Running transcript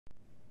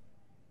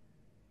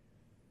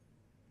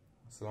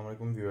আসসালামু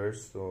আলাইকুম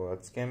ভিউয়ার্স। তো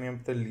আজকে আমি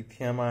আপনাদের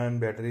লিথিয়াম আয়ন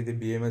ব্যাটারিতে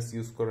বিএমএস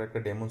ইউজ করার একটা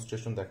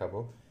ডেমনস্ট্রেশন দেখাবো।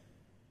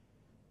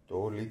 তো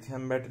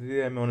লিথিয়াম ব্যাটারিতে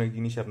আমি অনেক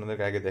জিনিস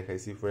আপনাদেরকে আগে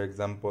দেখাইছি। ফর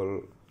এক্সাম্পল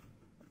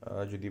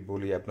যদি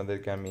বলি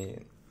আপনাদেরকে আমি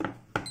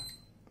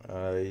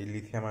এই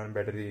লিথিয়াম আয়ন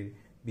ব্যাটারি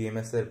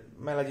বিএমএস এর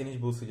মেলা জিনিস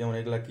বলছি, যেমন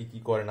এগুলা কি কি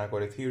করে না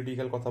করে।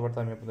 থিওরিটিক্যাল কথাবার্তা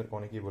আমি আপনাদেরকে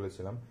অনেকেই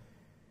বলেছিলাম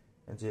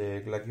যে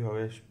এগুলা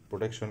কিভাবে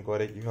প্রোটেকশন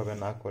করে কিভাবে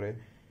না করে,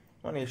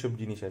 মানে এইসব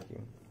জিনিস আর কি।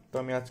 তো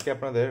আমি আজকে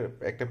আপনাদের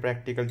একটা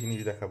প্র্যাকটিক্যাল জিনিস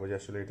দেখাবো যে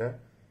আসলে এটা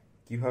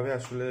কিভাবে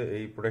আসলে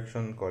এই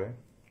প্রোটেকশন করে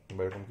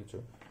বা এরকম কিছু।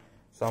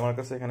 সো আমার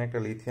কাছে এখানে একটা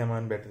লিথিয়াম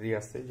আয়ন ব্যাটারি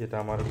আছে, যেটা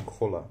আমার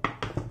খোলা,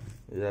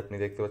 যে আপনি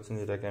দেখতে পাচ্ছেন,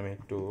 যেটাকে আমি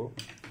একটু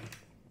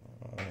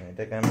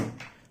এটাকে আমি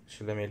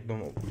আসলে আমি একদম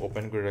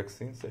ওপেন করে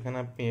রাখছি। সেখানে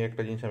আপনি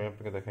একটা জিনিস আমি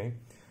আপনাকে দেখাই।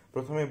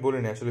 প্রথমে বলি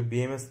না আসলে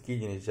বিএমএস কি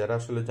জিনিস, যারা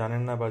আসলে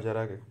জানেন না বা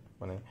যারা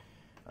মানে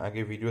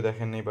আগে ভিডিও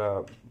দেখেননি বা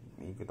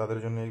তাদের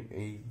জন্য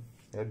এই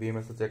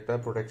বিএমএস হচ্ছে একটা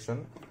প্রোটেকশন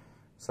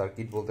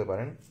সার্কিট বলতে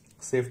পারেন,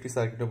 সেফটি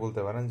সার্কিটও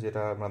বলতে পারেন,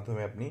 যেটার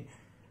মাধ্যমে আপনি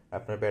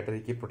আপনার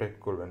ব্যাটারিকে প্রোটেক্ট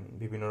করবেন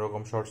বিভিন্ন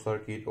রকম short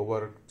circuit,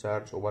 over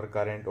charge, over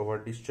current, over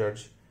discharge,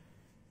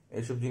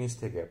 এইসব জিনিস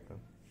থেকে আপনার।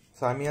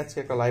 সো আমি আজকে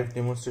একটা লাইভ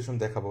ডেমনস্ট্রেশন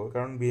দেখাবো,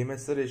 কারণ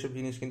বিএমএস এর এইসব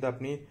জিনিস কিন্তু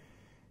আপনি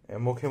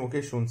মুখে মুখে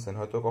শুনছেন,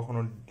 হয়তো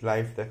কখনো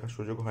লাইভ দেখার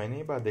সুযোগ হয়নি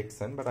বা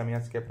দেখছেন, বাট আমি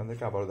আজকে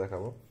আপনাদেরকে আবারও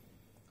দেখাবো।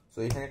 সো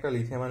এখানে একটা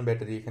লিথিয়াম আয়ন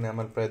ব্যাটারি, এখানে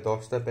আমার প্রায়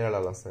 10টা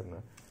প্যারালাল আছে,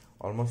 আপনার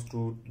অলমোস্ট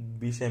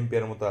 20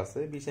 এম্পিয়ার মতো আছে।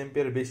 20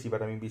 এম্পিয়ার বেশি,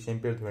 বাট আমি 20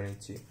 এম্পিয়ার ধরে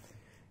নিচ্ছি।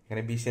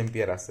 এখানে 20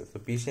 এম্পিয়ার আছে। তো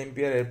 20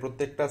 এম্পিয়ারের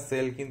প্রত্যেকটা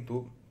সেল কিন্তু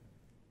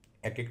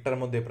এক একটার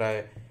মধ্যে প্রায়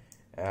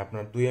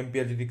আপনার 2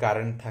 এম্পিয়ার যদি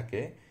কারেন্ট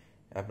থাকে,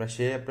 আপনার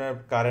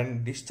কারেন্ট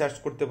ডিসচার্জ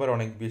করতে পারে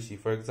অনেক বেশি।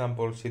 ফর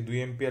এক্সাম্পল, সে 2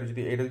 এম্পিয়ার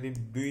যদি এটা যদি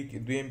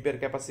দুই এম্পিয়ার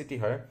ক্যাপাসিটি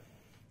হয়,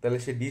 তাহলে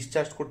সে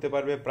ডিসচার্জ করতে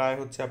পারবে প্রায়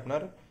হচ্ছে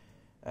আপনার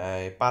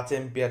 5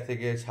 এম্পিয়ার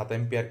থেকে 7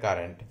 এম্পিয়ার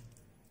কারেন্ট।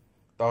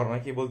 তো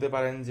অনেকেই বলতে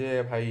পারেন যে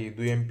ভাই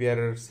 2 এম্পিয়ার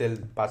সেল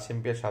 5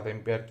 এম্পিয়ার 7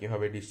 এম্পিয়ার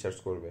কিভাবে ডিসচার্জ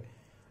করবে।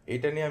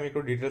 এটা নিয়ে আমি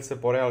একটু ডিটেলসে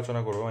পরে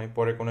আলোচনা করবো, আমি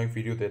পরে কোনো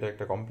ভিডিওতে, এটা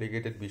একটা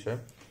কমপ্লিকেটেড বিষয়।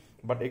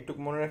 বাট একটু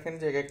মনে রাখেন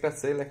যে একটা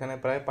সেল এখানে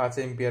প্রায় 5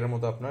 এম্পিয়ারের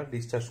মতো আপনার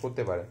ডিসচার্জ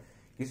করতে পারে,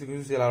 কিছু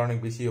কিছু সেল আর অনেক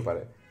বেশিও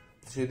পারে।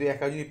 যদি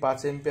যদি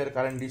 5 এম্পিয়ার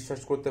কারেন্ট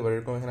ডিসচার্জ করতে পারে,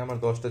 এরকম এখানে আমার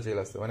 10টা সেল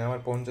আছে, মানে আমার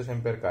 50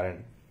 এম্পিয়ার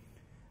কারেন্ট।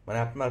 মানে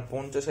আপনার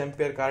 50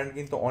 এম্পিয়ার কারেন্ট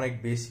কিন্তু অনেক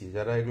বেশি।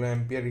 যারা এগুলো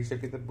এম্পিয়ার হিসেবে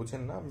কিন্তু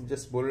বুঝেন না, আমি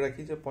জাস্ট বলে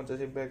রাখি যে 50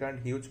 এম্পিয়ার কারেন্ট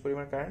হিউজ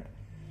পরিমাণ কারেন্ট।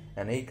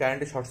 অ্যান্ড এই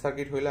কারেন্টে শর্ট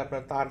সার্কিট হইলে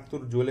আপনার তার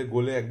তুর জ্বলে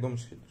গলে একদম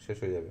শেষ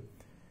হয়ে যাবে।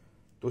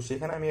 তো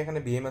সেখানে আমি এখানে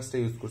বিএমএসটা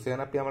ইউজ করছি।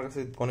 এখানে আপনি আমার কাছে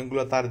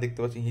অনেকগুলো তার দেখতে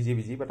পাচ্ছেন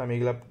হিজিবিজি, বাট আমি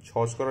এগুলো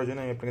সহজ করার জন্য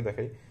আমি আপনাকে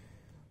দেখাই।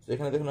 তো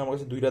এখানে দেখুন আমার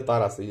কাছে 2টা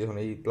তার আছে, দেখুন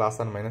এই প্লাস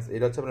আর মাইনাস,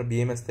 এটা হচ্ছে আপনার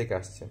বিএমএস থেকে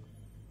আসছে,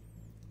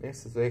 ঠিক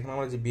আছে। তো এখানে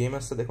আমার যে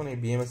বিএমএসটা দেখুন, এই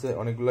বিএমএস এ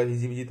অনেকগুলো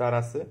হিজিবিজি তার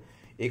আছে।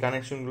 এই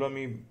কানেকশনগুলো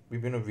আমি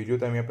বিভিন্ন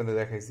ভিডিওতে আমি আপনাদের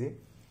দেখাইছি।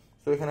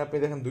 তো এখানে আপনি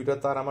দেখেন 2টা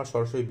তার আমার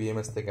সরাসরি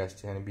বিএমএস থেকে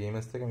আসছে। এখানে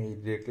বিএমএস থেকে আমি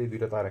ডিরেক্টলি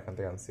 2টা তার এখান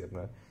থেকে আনছি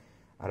আপনার।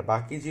 আর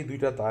বাকি যে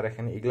 2টা তার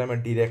এখানে, এগুলো আমার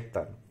ডিরেক্ট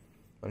তার।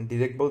 মানে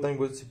ডিরেক্ট বলতে আমি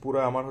বলছি পুরো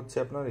আমার হচ্ছে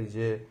আপনার এই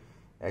যে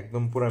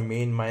একদম পুরো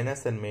main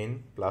minus and main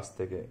plus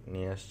থেকে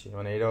নিয়ে আসছি,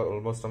 মানে এটা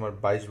অলমোস্ট আমার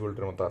 22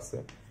 ভোল্টের মতো আছে।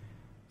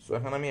 সো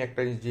এখন আমি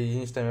একটা যে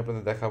জিনিসটা আমি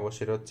আপনাদের দেখাবো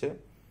সেটা হচ্ছে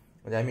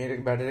যে আমি এটা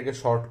ব্যাটারিটাকে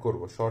শর্ট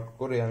করব, শর্ট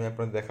করে আমি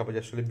আপনাদের দেখাবো যে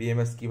আসলে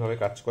বিএমএস কিভাবে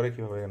কাজ করে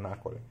কিভাবে না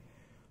করে।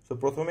 সো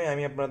প্রথমে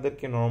আমি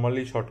আপনাদেরকে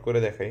নর্মালি শর্ট করে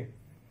দেখাই।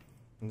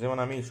 যেমন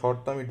আমি শর্ট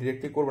তো আমি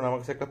ডিরেক্টলি করবো না, আমার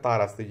কাছে একটা তার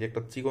আসছে, যে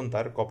একটা চিকন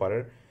তার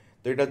কপারের।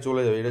 তো এটা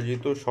জ্বলে যাবে, এটা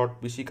যেহেতু শর্ট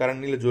বেশি কারেন্ট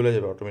নিলে জ্বলে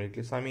যাবে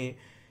অটোমেটিকলি। সো আমি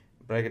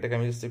এটাকে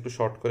আমি জাস্ট একটু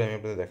শর্ট করে আমি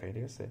আপনাদের দেখাই,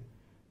 ঠিক আছে।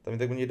 তো আমি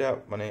দেখবেন যেটা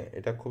মানে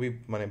এটা খুবই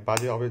মানে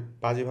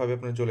বাজেভাবে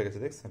আপনার জ্বলে গেছে,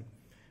 দেখছেন,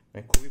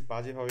 মানে খুবই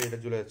বাজেভাবে এটা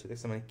জ্বলে যাচ্ছে,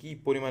 দেখছেন মানে কি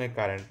পরিমাণে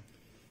কারেন্ট।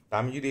 তা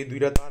আমি যদি এই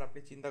 2টা তার আপনি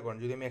চিন্তা করেন,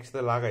 যদি আমি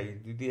একসাথে লাগাই,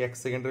 যদি 1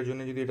 সেকেন্ডের জন্য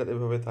যদি এটা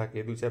এভাবে থাকে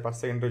 2-4-5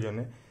 সেকেন্ডের জন্য,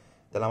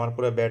 তাহলে আমার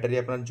পুরো ব্যাটারি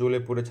আপনার জ্বলে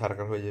পুরো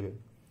ছারখার হয়ে যাবে,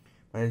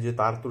 মানে যে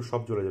তার তুর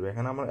সব জ্বলে যাবে।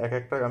 এখানে আমার এক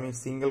একটা আমি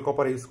সিঙ্গেল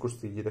কপার ইউজ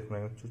করছি, যে দেখুন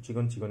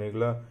চিকন চিকন,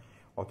 এগুলা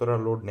অতটা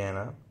লোড নেয়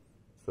না।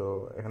 সো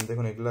এখানে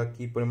দেখুন এগুলা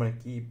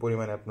কি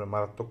পরিমাণে আপনার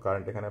মারাত্মক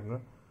কারেন্ট এখানে আপনার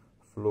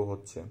ফ্লো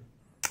হচ্ছে।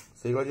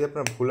 সেইগুলো যদি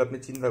আপনার ভুল আপনি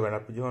চিন্তা করেন,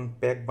 আপনি যখন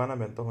প্যাক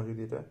বানাবেন তখন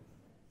যদি এটা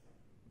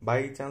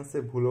বাই চান্সে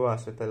ভুলও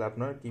আসে, তাহলে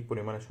আপনার কি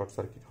পরিমাণে শর্ট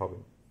সার্কিট হবে।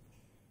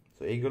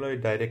 সো এইগুলো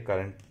ডাইরেক্ট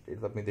কারেন্ট,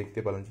 এটা আপনি দেখতে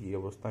পেলেন কি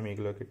অবস্থা। আমি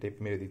এগুলোকে টেপ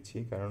মেরে দিচ্ছি,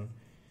 কারণ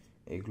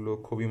এগুলো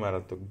খুবই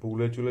মারাত্মক।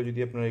 বুলে চুলে যদি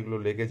আপনার এগুলো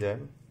লেগে যায়,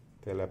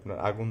 তাহলে আপনার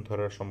আগুন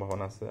ধরার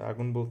সম্ভাবনা আছে।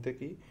 আগুন বলতে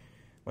কি,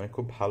 মানে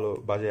খুব ভালো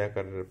বাজে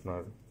আকারের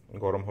আপনার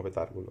গরম হবে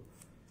তারগুলো।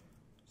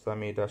 সো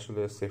আমি এটা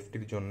আসলে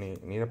সেফটির জন্য,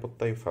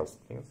 নিরাপত্তাই ফার্স্ট,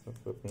 ঠিক আছে।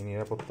 তো আপনি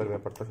নিরাপত্তার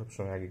ব্যাপারটা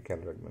সবসময় আগে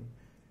খেয়াল রাখবেন।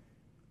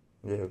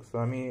 যাই হোক, সো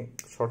আমি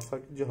শর্ট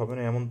সার্কিট যে হবে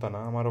না এমন তা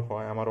না,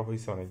 আমারও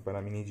হয়েছে অনেকবার,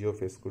 আমি নিজেও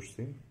ফেস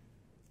করছি।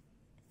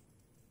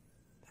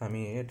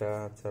 আমি এটা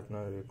হচ্ছে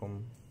আপনার এরকম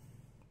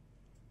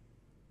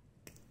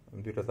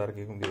 2টা তার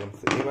এরকম দিলাম।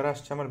 এবার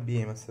আসছে আমার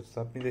বিএমএস এর।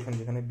 আপনি দেখেন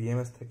যেখানে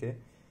বিএমএস থেকে,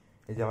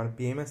 এই যে আমার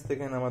বিএমএস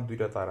থেকে আমার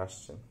 2টা তার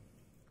আসছে,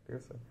 ঠিক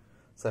আছে।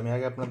 সো আমি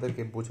আগে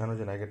আপনাদেরকে বোঝানোর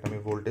জন্য আগে আমি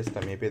ভোল্টেজটা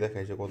মেপে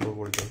দেখাই যে কত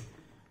ভোল্টেজ।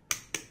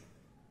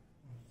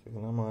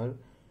 সেখানে আমার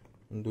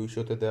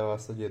 200-তে দেওয়া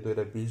আছে, যেহেতু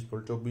এটা 20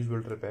 ভোল্ট 24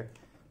 ভোল্টের প্যাক।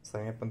 সো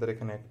আমি আপনাদের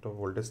এখানে একটা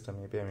ভোল্টেজটা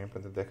মেপে আমি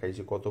আপনাদের দেখাই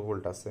যে কত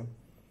ভোল্ট আছে।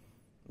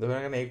 দেখুন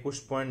এখানে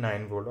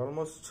 21.9 ভোল্ট,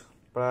 অলমোস্ট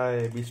প্রায়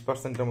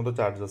 20%-এর মতো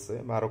চার্জ আছে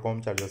বা আরও কম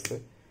চার্জ আছে।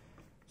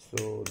 সো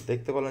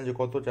দেখতে পেলেন যে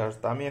কত চার্জ।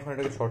 তো আমি এখন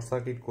এটাকে শর্ট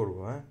সার্কিট করবো।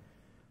 হ্যাঁ,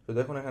 তো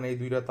দেখুন এখানে এই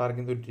দুইটা তার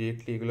কিন্তু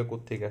ডিরেক্টলি এগুলো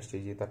কোত্থেকে আসছে,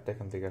 এই যে তারটা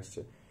এখান থেকে আসছে।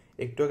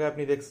 একটু আগে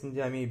আপনি দেখছেন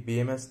যে আমি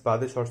বিএমএস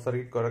বাদে শর্ট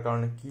সার্কিট করার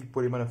কারণে কি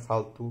পরিমাণে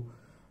ফালতু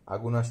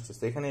আগুন আসছে।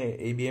 তো এখানে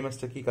এই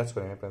বিএমএসটা কি কাজ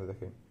করে আমি আপনাদের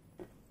দেখে।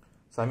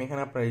 সো আমি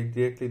এখানে আপনার এই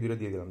ডিরেক্টলি দুটো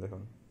দিয়ে দিলাম।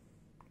 দেখুন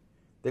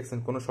দেখছেন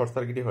কোনো শর্ট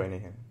সার্কিটই হয়নি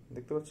এখানে,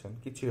 দেখতে পাচ্ছেন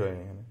কিছুই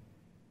হয়নি এখানে।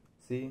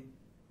 সি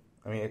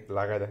আমি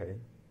লাগায় দেখাই,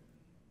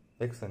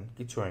 দেখছেন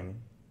কিচ্ছু হয়নি।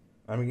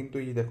 আমি কিন্তু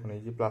এই দেখুন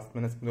এই যে প্লাস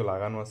মাইনাস কিন্তু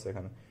লাগানো আছে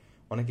এখানে।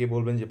 অনেকেই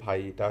বলবেন যে ভাই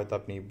এটা হয়তো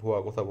আপনি ভুয়া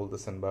কথা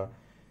বলতেছেন বা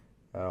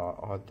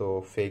হয়তো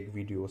fake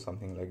video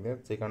something like that,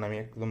 সেই কারণে আমি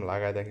একদম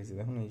লাগায় দেখেছি।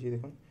 দেখুন এই যে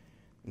দেখুন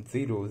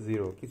জিরো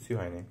জিরো কিছুই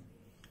হয়নি।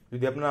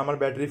 যদি আপনার আমার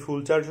ব্যাটারি ফুল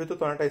চার্জ হইতো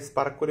তখন একটা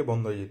স্পার্ক করে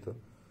বন্ধ হয়ে যেত।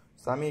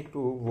 সো আমি একটু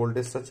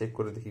ভোল্টেজটা চেক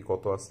করে দেখি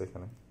কত আছে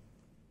এখানে।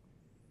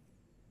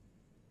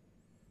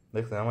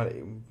 দেখছেন আমার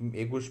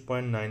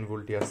 21.9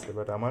 ভোল্টই আসছে,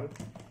 বাট আমার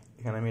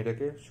এখানে আমি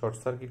এটাকে শর্ট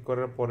সার্কিট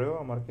করার পরেও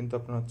আমার কিন্তু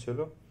আপনার হচ্ছে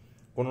হলো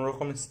কোনো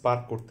রকম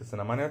স্পার্ক করতেছে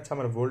না। মানে হচ্ছে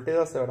আমার ভোল্টেজ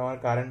আছে বাট আমার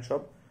কারেন্ট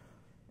সব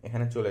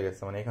এখানে চলে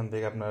গেছে, মানে এখান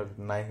থেকে আপনার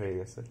নাই হয়ে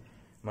গেছে।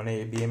 মানে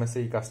বিএমএস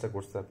এই কাজটা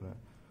করছে আপনার।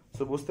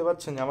 সো বুঝতে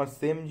পারছেন যে আমার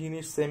সেম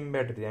জিনিস সেম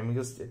ব্যাটারি, আমি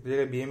জাস্ট এক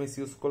জায়গায় বিএমএস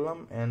ইউজ করলাম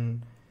অ্যান্ড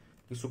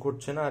কিছু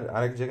ঘটছে না, আর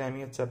আরেক জায়গায় আমি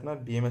হচ্ছে আপনার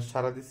বিএমএস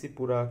সারা দিচ্ছি,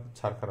 পুরা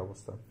ছারখার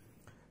অবস্থা।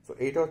 তো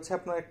এইটা হচ্ছে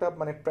আপনার একটা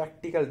মানে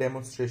প্র্যাকটিক্যাল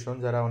ডেমনস্ট্রেশন,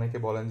 যারা অনেকে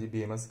বলেন যে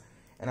বিএমএস,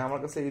 এন্ড আমার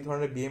কাছে এই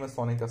ধরনের বিএমএস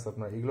অনেক আছে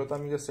আপনার। এগুলো তো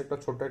আমি জাস্ট একটা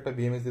ছোট্ট একটা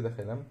বিএমএস দিয়ে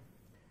দেখাইলাম,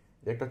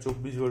 একটা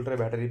 24 ভোল্টের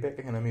ব্যাটারি প্যাক,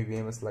 এখানে আমি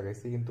বিএমএস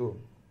লাগাইছি। কিন্তু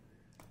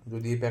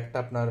যদি এই প্যাকটা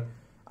আপনার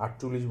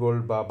 48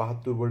 ভোল্ট বা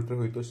 72 ভোল্টের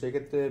হইতো,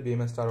 সেক্ষেত্রে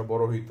বিএমএসটা আরো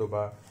বড় হইতো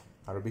বা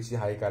আরো বেশি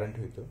হাই কারেন্ট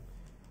হইতো।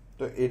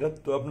 তো এটা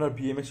তো আপনার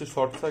বিএমএস এর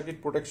শর্ট সার্কিট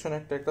প্রোটেকশন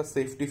একটা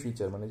সেফটি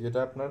ফিচার, মানে যেটা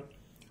আপনার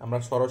আমরা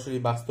সরাসরি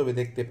বাস্তবে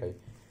দেখতে পাই।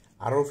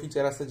 আরও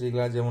ফিচার আছে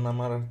যেগুলো,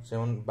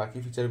 যেমন বাকি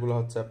ফিচারগুলো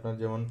হচ্ছে আপনার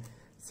যেমন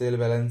সেল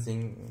ব্যালেন্সিং,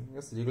 ঠিক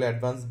আছে, যেগুলো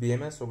অ্যাডভান্স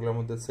বিএমএস ওগুলোর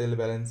মধ্যে সেল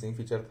ব্যালেন্সিং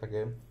ফিচার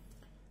থাকে,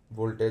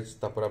 ভোল্টেজ,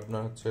 তারপর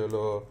আপনার হচ্ছে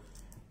হলো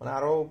মানে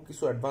আরও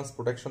কিছু অ্যাডভান্স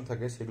প্রোটেকশন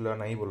থাকে, সেগুলো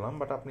নাই বললাম।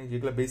 বাট আপনি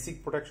যেগুলো বেসিক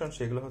প্রোটেকশন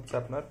সেগুলো হচ্ছে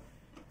আপনার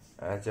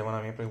যেমন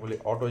আমি আপনাকে বলি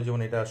অটো,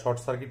 যেমন এটা শর্ট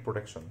সার্কিট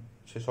প্রোটেকশন,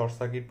 সে শর্ট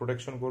সার্কিট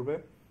প্রোটেকশন করবে।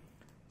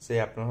 সে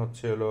আপনার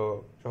হচ্ছে হলো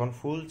যখন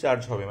ফুল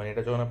চার্জ হবে, মানে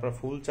এটা যখন আপনার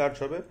ফুল চার্জ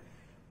হবে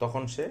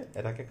তখন সে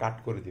এটাকে কাট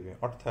করে দিবে।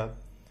 অর্থাৎ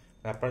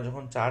আপনার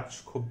যখন চার্জ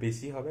খুব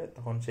বেশি হবে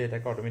তখন সে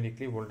এটাকে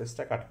অটোমেটিকলি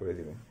ভোল্টেজটা কাট করে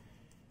দিবে,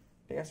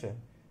 ঠিক আছে।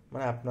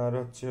 মানে আপনার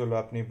হচ্ছে হলো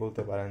আপনি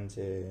বলতে পারেন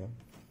যে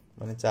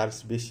মানে চার্জ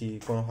বেশি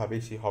কোনোভাবে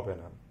বেশি হবে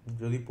না।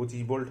 যদি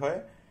 25 ভোল্ট হয়,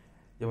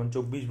 যেমন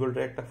 24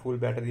 ভোল্টের একটা ফুল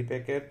ব্যাটারি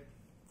প্যাকের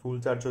ফুল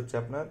চার্জ হচ্ছে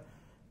আপনার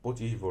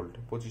 25 ভোল্ট,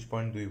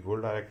 25.2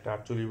 ভোল্ট, আর একটা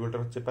 48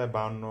 ভোল্টের হচ্ছে প্রায়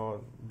 52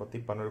 বা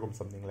 53 এরকম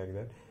সামথিং লাইক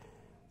দ্যাট।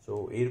 সো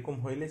এইরকম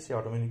হইলে সে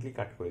অটোমেটিকলি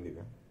কাট করে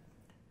দিবে।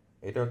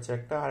 এটা হচ্ছে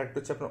একটা। আর একটা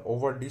হচ্ছে আপনার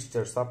ওভার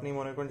ডিসচার্জ। আপনি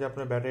মনে করেন যে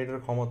আপনার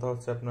ব্যাটারিটার ক্ষমতা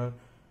হচ্ছে আপনার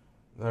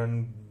ধরেন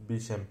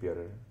 20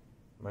 এম্পিয়ারের,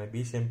 মানে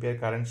 20 এম্পিয়ার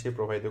কারেন্ট সে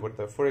প্রোভাইড করতে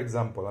হবে। ফর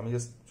এক্সাম্পল আমি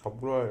জাস্ট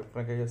সবগুলো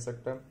আপনাকে জাস্ট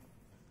একটা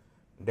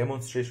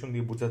ডেমনস্ট্রেশন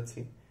দিয়ে বুঝাচ্ছি।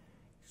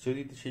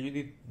 সে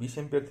যদি 20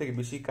 এম্পিয়ার থেকে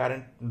বেশি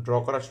কারেন্ট ড্র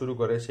করা শুরু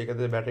করে,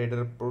 সেক্ষেত্রে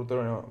ব্যাটারিটার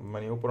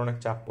মানে উপর অনেক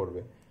চাপ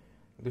পড়বে।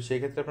 কিন্তু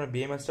সেক্ষেত্রে আপনার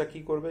বিএমএসটা কি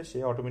করবে, সে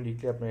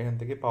অটোমেটিকলি আপনার এখান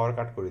থেকে পাওয়ার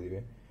কাট করে দিবে,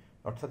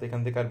 অর্থাৎ এখান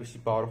থেকে আর বেশি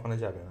পাওয়ার ওখানে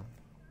যাবে না।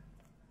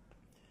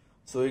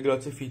 সো এইগুলো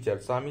হচ্ছে ফিচার।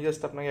 সো আমি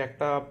জাস্ট আপনাকে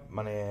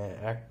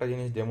একটা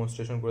জিনিস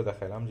ডেমনস্ট্রেশন করে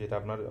দেখালাম, যেটা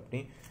আপনি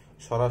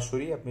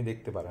সরাসরি আপনি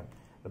দেখতে পারেন।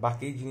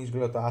 বাকি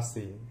জিনিসগুলো তো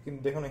আছেই, কিন্তু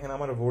দেখুন এখানে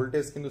আমার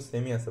ভোল্টেজ কিন্তু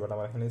সেমই আছে, বাট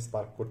আমার এখানে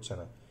স্পার্ক করছে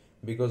না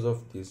বিকজ অফ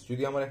দিস।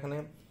 যদি আমার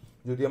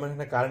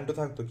এখানে কারেন্টও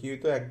থাকতো, কি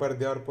হইতো, একবার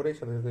দেওয়ার পরে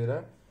সাথে সাথে এরা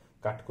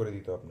কাট করে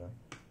দিত আপনার।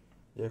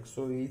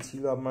 সো এই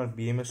ছিল আমার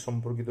বিএমএস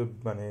সম্পর্কিত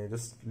মানে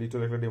জাস্ট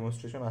লিটল একটা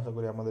ডেমনস্ট্রেশন। আশা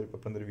করি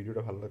আপনাদের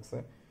ভিডিওটা ভালো লাগছে।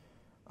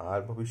 আর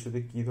ভবিষ্যতে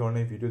কি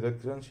ধরনের ভিডিও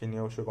দেখতে চান সে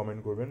নিয়ে অবশ্যই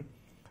কমেন্ট করবেন।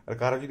 আর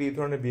কারো যদি এই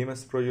ধরনের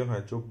বিএমএস প্রয়োজন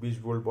হয়, 24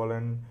 ভোল্ট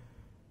বলেন,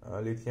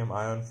 লিথিয়াম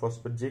আয়ন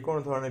ফসফেট, যে কোনো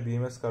ধরনের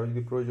বিএমএস কারো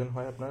যদি প্রয়োজন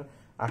হয়, আপনার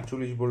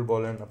 48 ভোল্ট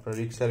বলেন, আপনার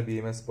রিক্সার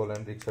বিএমএস বলেন,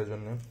 রিক্সার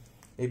জন্য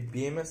এই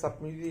বিএমএস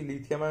আপনি যদি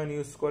লিথিয়াম আয়ন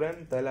ইউজ করেন,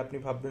 তাহলে আপনি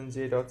ভাববেন যে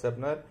এটা হচ্ছে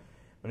আপনার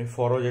মানে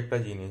ফরজ একটা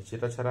জিনিস,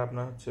 যেটা ছাড়া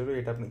আপনার হচ্ছে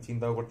এটা আপনি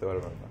চিন্তাও করতে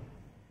পারবেন না।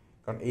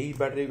 কারণ এই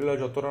ব্যাটারিগুলো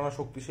যতটা না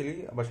শক্তিশালী,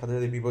 আবার সাথে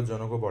সাথে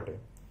বিপজ্জনকও বটে।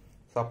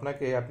 তো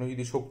আপনি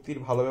যদি শক্তির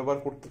ভালো ব্যবহার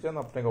করতে চান,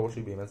 আপনাকে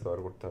অবশ্যই বিএমএস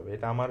ব্যবহার করতে হবে।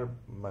 এটা আমার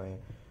মানে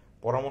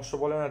পরামর্শ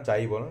বলেন আর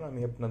যাই বলেন,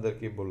 আমি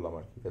আপনাদেরকে বললাম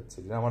আর কি, হচ্ছে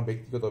যে আমার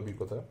ব্যক্তিগত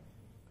অভিজ্ঞতা।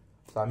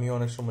 তো আমি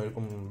অনেক সময়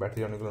এরকম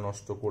ব্যাটারি অনেকগুলো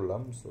নষ্ট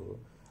করলাম। সো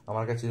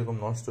আমার কাছে এরকম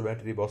নষ্ট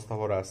ব্যাটারি বস্তা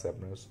ভরা আছে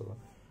আপনার। সো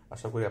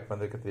আশা করি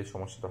আপনাদের ক্ষেত্রে এই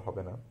সমস্যাটা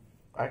হবে না।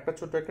 আর একটা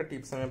ছোট্ট একটা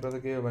টিপস আমি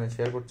আপনাদেরকে মানে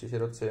শেয়ার করছি,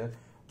 সেটা হচ্ছে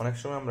অনেক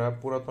সময় আমরা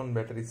পুরাতন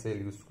ব্যাটারি সেল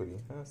ইউজ করি।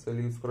 হ্যাঁ, সেল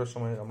ইউজ করার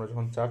সময় আমরা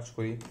যখন চার্জ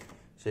করি,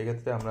 সেই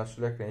ক্ষেত্রে আমরা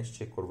আসলে একটা জিনিস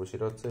চেক করবো,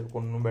 সেটা হচ্ছে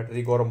কোনো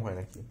ব্যাটারি গরম হয়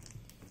নাকি।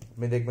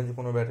 আপনি দেখবেন যে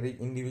কোনো ব্যাটারি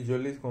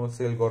ইন্ডিভিজুয়ালি কোনো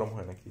সেল গরম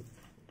হয় নাকি।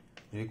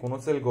 যদি কোনো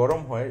সেল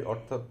গরম হয়,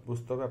 অর্থাৎ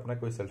বুঝতে হবে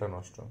আপনাকে ওই সেলটা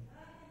নষ্ট।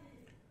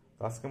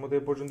 আজকের মতো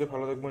এই পর্যন্ত।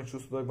 ভালো থাকবেন,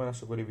 সুস্থ থাকবেন।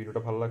 আশা করি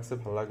ভিডিওটা ভালো লাগছে।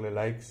 ভালো লাগলে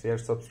লাইক, শেয়ার,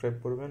 সাবস্ক্রাইব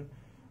করবেন।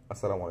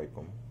 আসসালামু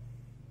আলাইকুম।